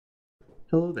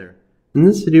Hello there. In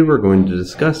this video we're going to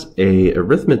discuss a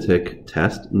arithmetic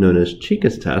test known as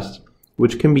Chika's test,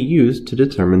 which can be used to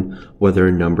determine whether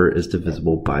a number is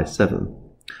divisible by 7.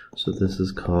 So this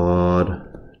is called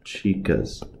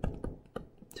Chika's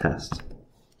test.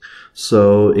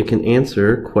 So it can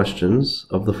answer questions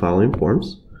of the following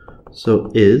forms.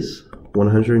 So is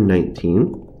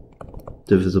 119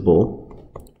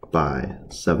 divisible by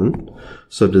 7?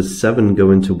 So does 7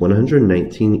 go into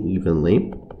 119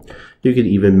 evenly? You could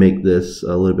even make this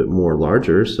a little bit more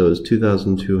larger. So is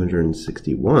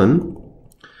 2,261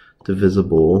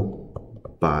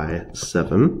 divisible by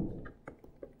 7?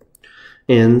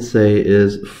 And say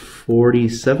is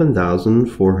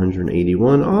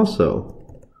 47,481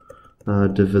 also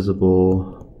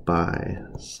divisible by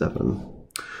 7.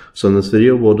 So in this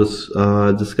video, we'll just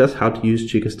discuss how to use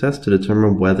Chika's test to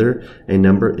determine whether a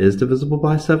number is divisible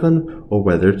by 7 or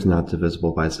whether it's not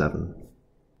divisible by 7.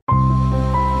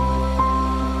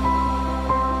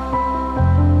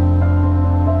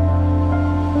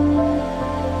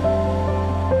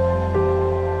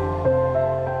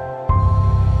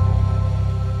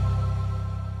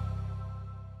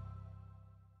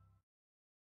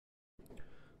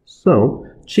 So,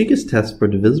 Chika's test for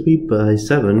divisibility by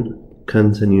 7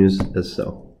 continues as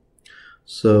so.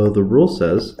 So the rule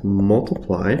says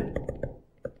multiply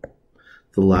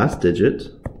the last digit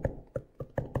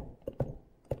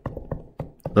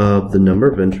of the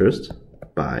number of interest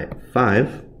by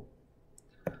 5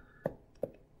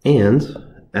 and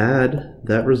add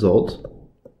that result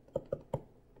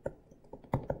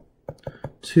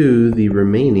to the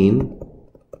remaining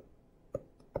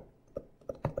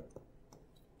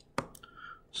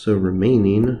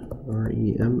remaining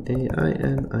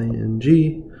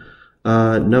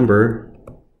number,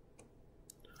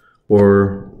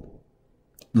 or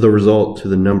the result to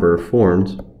the number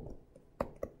formed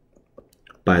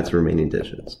by its remaining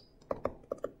digits.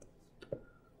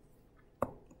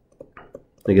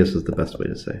 I guess is the best way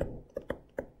to say.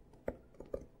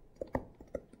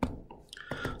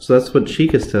 So that's what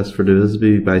Chika's test for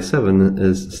divisibility by 7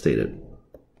 is stated.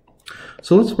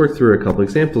 So let's work through a couple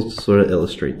examples to sort of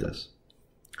illustrate this.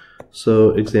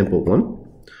 So example 1.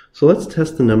 So let's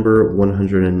test the number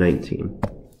 119.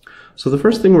 So the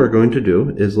first thing we're going to do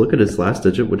is look at its last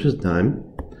digit, which is 9,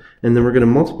 and then we're going to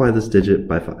multiply this digit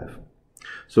by 5.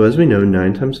 So as we know,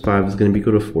 9 times 5 is going to be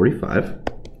equal to 45.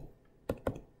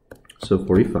 So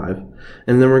 45.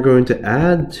 And then we're going to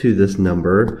add to this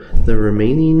number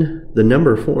the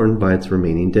number formed by its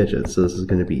remaining digits. So this is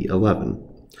going to be 11.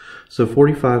 So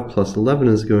 45 plus 11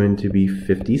 is going to be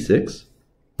 56.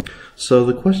 So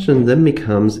the question then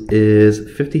becomes, is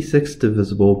 56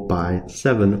 divisible by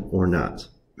 7 or not?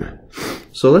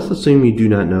 So let's assume you do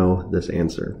not know this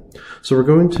answer. So we're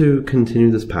going to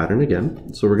continue this pattern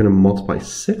again. So we're going to multiply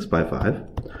 6 by 5.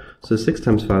 So 6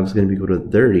 times 5 is going to be equal to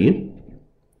 30.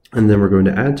 And then we're going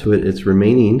to add to it its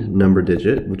remaining number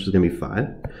digit, which is going to be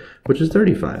 5, which is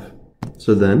 35.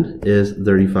 So then, is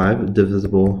 35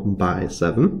 divisible by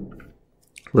 7?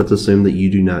 Let's assume that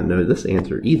you do not know this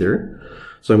answer either.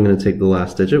 So I'm going to take the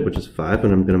last digit, which is 5,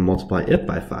 and I'm going to multiply it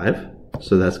by 5.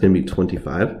 So that's going to be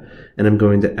 25. And I'm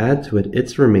going to add to it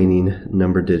its remaining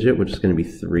number digit, which is going to be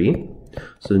 3.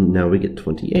 So now we get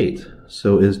 28.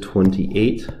 So is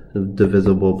 28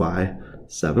 divisible by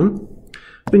 7?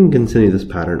 We can continue this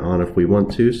pattern on if we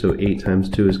want to. So 8 times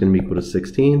 2 is going to be equal to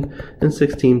 16. And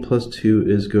 16 plus 2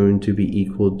 is going to be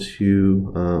equal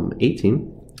to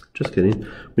 18. Just kidding.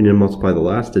 We need to multiply the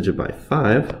last digit by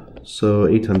 5. So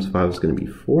 8 times 5 is going to be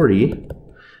 40.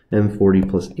 And 40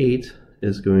 plus 8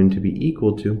 is going to be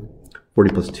equal to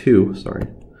 40 plus 2, sorry.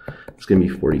 It's going to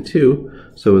be 42.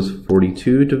 So is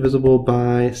 42 divisible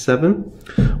by 7?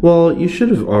 Well, you should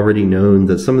have already known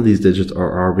that some of these digits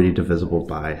are already divisible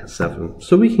by 7.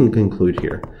 So we can conclude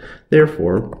here.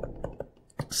 Therefore,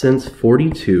 since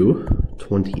 42,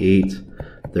 28,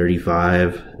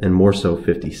 35, and more so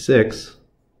 56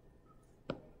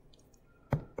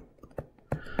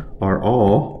 are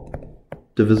all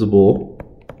divisible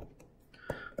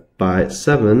by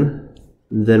 7,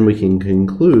 then we can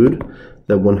conclude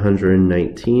that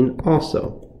 119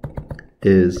 also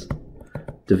is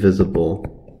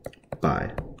divisible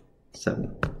by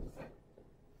 7.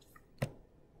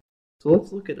 So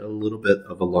let's look at a little bit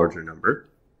of a larger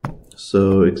number.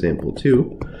 So example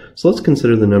 2. So let's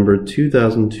consider the number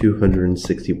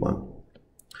 2,261.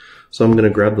 So I'm going to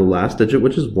grab the last digit,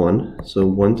 which is 1. So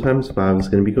 1 times 5 is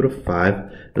going to be equal to 5.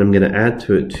 And I'm going to add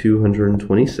to it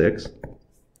 226.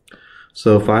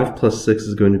 So 5 plus 6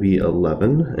 is going to be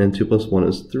 11. And 2 plus 1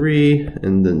 is 3.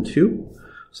 And then 2.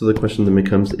 So the question then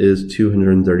becomes, is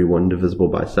 231 divisible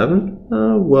by 7?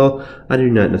 Well, I do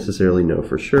not necessarily know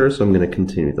for sure, so I'm going to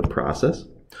continue the process.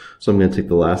 So I'm going to take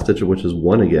the last digit, which is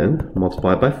 1 again,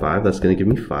 multiply it by 5, that's going to give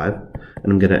me 5,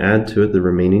 and I'm going to add to it the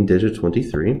remaining digit,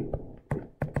 23.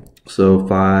 So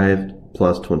 5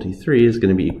 plus 23 is going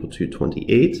to be equal to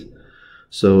 28.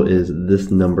 So is this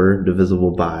number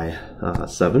divisible by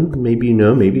 7? Maybe you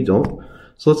know, maybe you don't.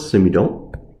 So let's assume you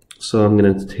don't. So I'm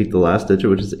going to take the last digit,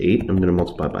 which is 8. I'm going to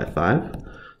multiply by 5. So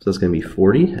that's going to be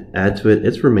 40. Add to it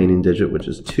its remaining digit, which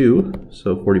is 2.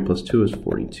 So 40 plus 2 is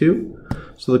 42.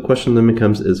 So the question then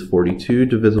becomes, is 42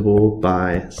 divisible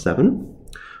by 7?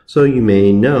 So you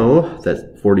may know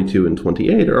that 42 and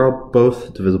 28 are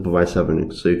both divisible by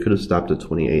 7. So you could have stopped at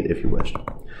 28 if you wished.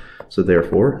 So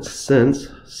therefore, since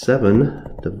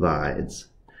 7 divides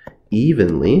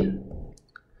evenly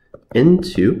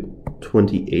into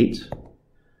 28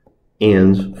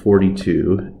 and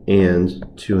 42 and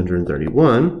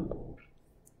 231,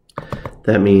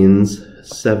 that means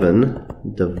 7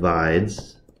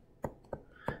 divides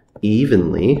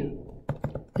evenly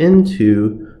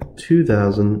into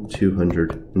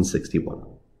 2,261.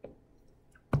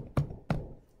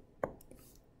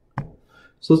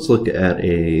 So let's look at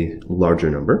a larger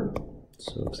number.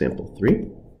 So example 3.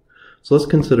 So let's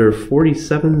consider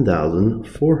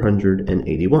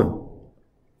 47,481.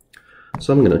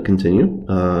 So I'm going to continue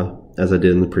as I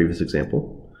did in the previous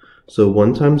example. So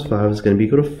 1 times 5 is going to be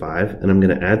equal to 5, and I'm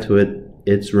going to add to it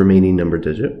its remaining number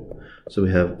digit. So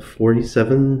we have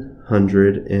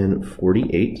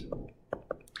 4,748.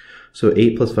 So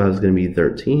 8 plus 5 is going to be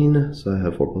 13. So I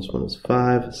have 4 plus 1 is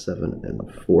 5, 7,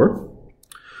 and 4.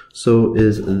 So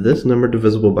is this number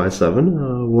divisible by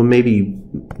 7? Well, maybe you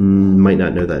might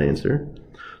not know that answer.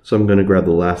 So I'm going to grab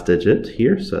the last digit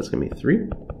here. So that's going to be 3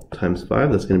 times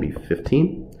 5. That's going to be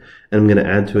 15. And I'm going to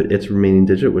add to it its remaining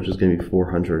digit, which is going to be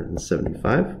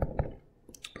 475. So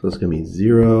that's going to be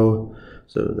 0.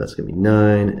 So that's going to be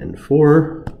 9 and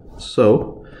 4.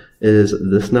 So is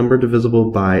this number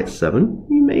divisible by 7?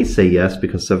 You may say yes,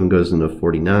 because 7 goes into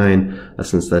 49,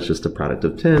 since that's just a product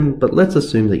of 10, but let's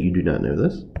assume that you do not know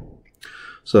this.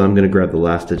 So I'm going to grab the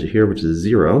last digit here, which is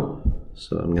 0.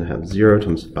 So I'm going to have 0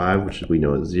 times 5, which we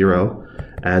know is 0,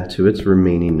 add to its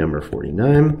remaining number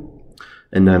 49,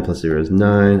 and 9 plus 0 is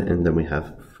 9, and then we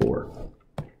have 4.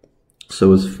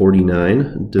 So is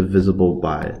 49 divisible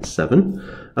by 7?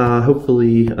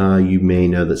 Hopefully you may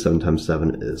know that 7 times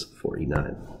 7 is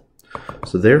 49.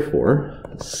 So therefore,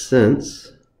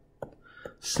 since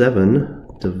 7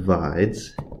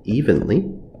 divides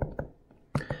evenly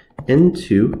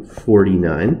into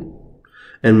 49,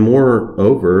 and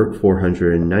moreover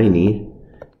 490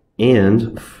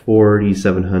 and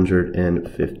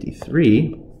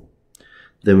 4,753,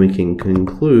 then we can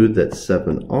conclude that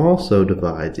 7 also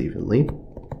divides evenly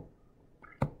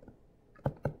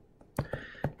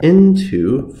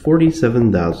into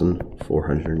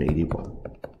 47,481.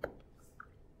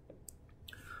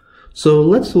 So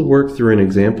let's work through an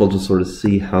example to sort of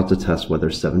see how to test whether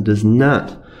 7 does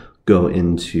not go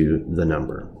into the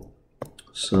number.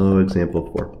 So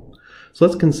example 4. So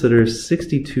let's consider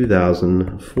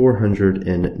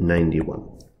 62,491.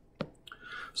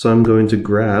 So I'm going to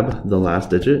grab the last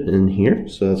digit in here,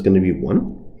 so that's going to be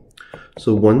 1.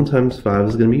 So 1 times 5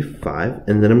 is going to be 5,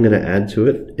 and then I'm going to add to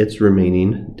it its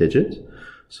remaining digit.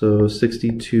 So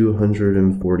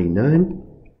 6,249.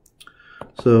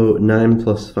 So 9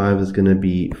 plus 5 is going to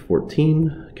be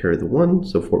 14, carry the 1,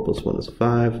 so 4 plus 1 is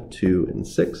 5, 2, and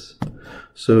 6.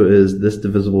 So is this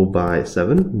divisible by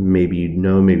 7? Maybe you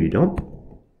know, maybe you don't.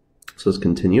 So let's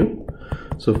continue.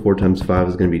 So 4 times 5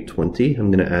 is going to be 20.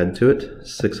 I'm going to add to it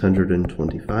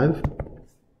 625.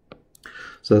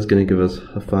 So that's going to give us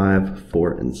a 5,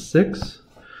 4, and 6.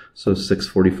 So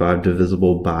 645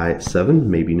 divisible by 7.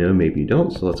 Maybe you know, maybe you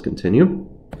don't. So let's continue.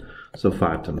 So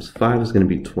 5 times 5 is going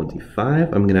to be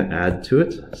 25. I'm going to add to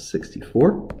it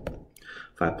 64.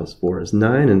 5 plus 4 is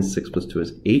 9, and 6 plus 2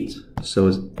 is 8. So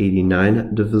is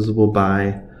 89 divisible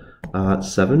by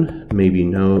 7? Maybe you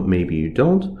know, maybe you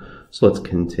don't. So let's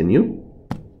continue.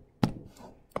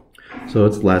 So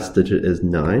its last digit is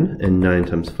 9, and 9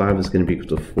 times 5 is going to be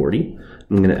equal to 40.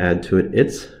 I'm going to add to it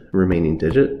its remaining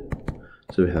digit.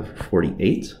 So we have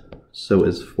 48. So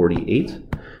is 48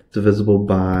 divisible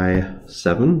by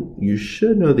 7? You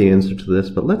should know the answer to this,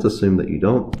 but let's assume that you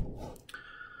don't.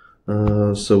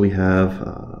 So we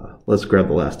have, let's grab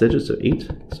the last digit, so 8.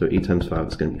 So 8 times 5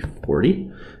 is going to be 40,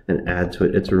 and add to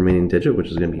it its remaining digit, which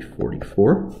is going to be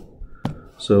 44.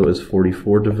 So is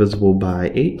 44 divisible by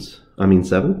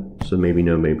 7? So maybe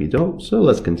no, maybe don't. So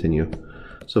let's continue.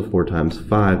 So 4 times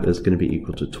 5 is going to be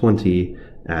equal to 20,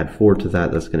 Add 4 to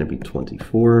that, that's going to be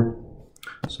 24.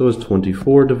 So is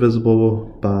 24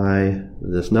 divisible by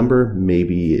this number?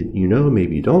 Maybe you know,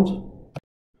 maybe you don't.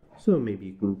 So maybe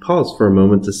you can pause for a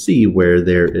moment to see where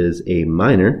there is a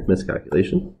minor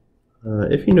miscalculation.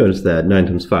 If you notice that 9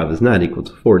 times 5 is not equal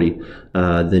to 40,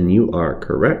 then you are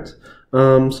correct.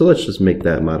 So let's just make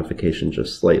that modification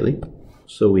just slightly.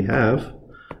 So we have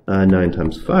 9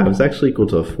 times 5 is actually equal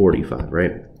to 45,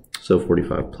 right? So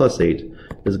 45 plus 8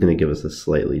 is going to give us a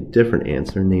slightly different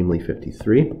answer, namely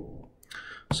 53.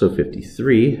 So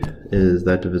 53, is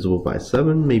that divisible by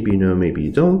 7? Maybe you know, maybe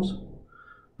you don't.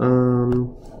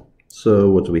 So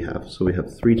what do we have? So we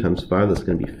have 3 times 5, that's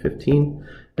going to be 15.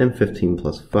 And 15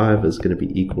 plus 5 is going to be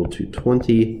equal to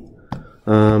 20.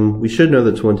 We should know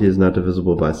that 20 is not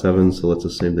divisible by 7, so let's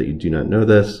assume that you do not know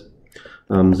this.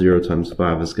 0 times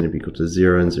 5 is going to be equal to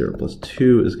 0, and 0 plus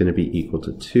 2 is going to be equal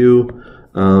to 2.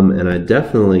 And I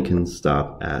definitely can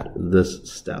stop at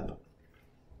this step.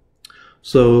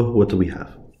 So what do we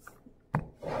have?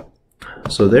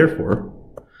 So therefore,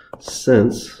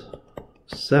 since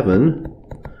 7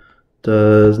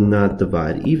 does not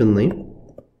divide evenly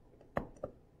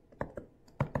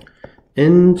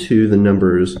into the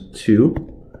numbers 2,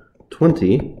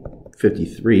 20,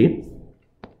 53,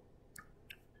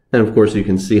 and of course you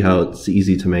can see how it's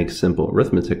easy to make simple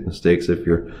arithmetic mistakes if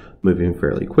you're moving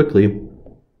fairly quickly.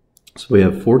 So we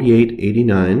have 48,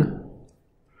 89,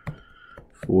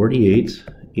 48,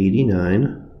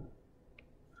 89,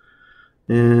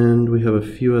 and we have a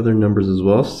few other numbers as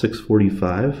well,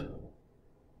 645,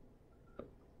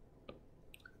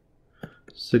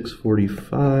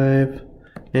 645,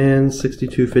 and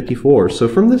 6254. So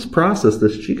from this process,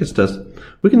 this Chika's test,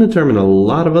 we can determine a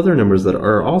lot of other numbers that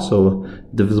are also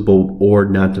divisible or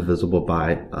not divisible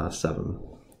by 7.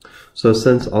 So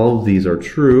since all of these are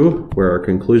true, where our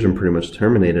conclusion pretty much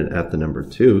terminated at the number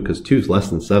 2, because 2 is less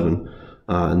than 7,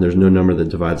 and there's no number that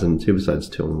divides into 2 besides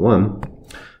 2 and 1,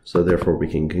 so therefore we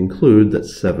can conclude that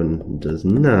 7 does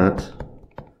not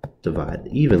divide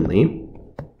evenly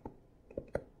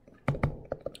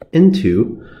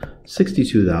into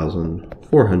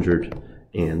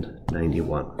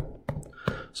 62,491.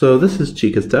 So this is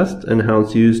Chika's test and how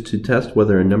it's used to test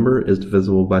whether a number is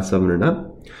divisible by 7 or not.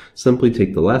 Simply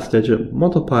take the last digit,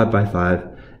 multiply by 5,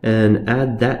 and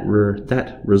add that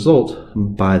result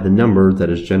by the number that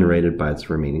is generated by its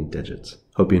remaining digits.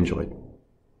 Hope you enjoyed.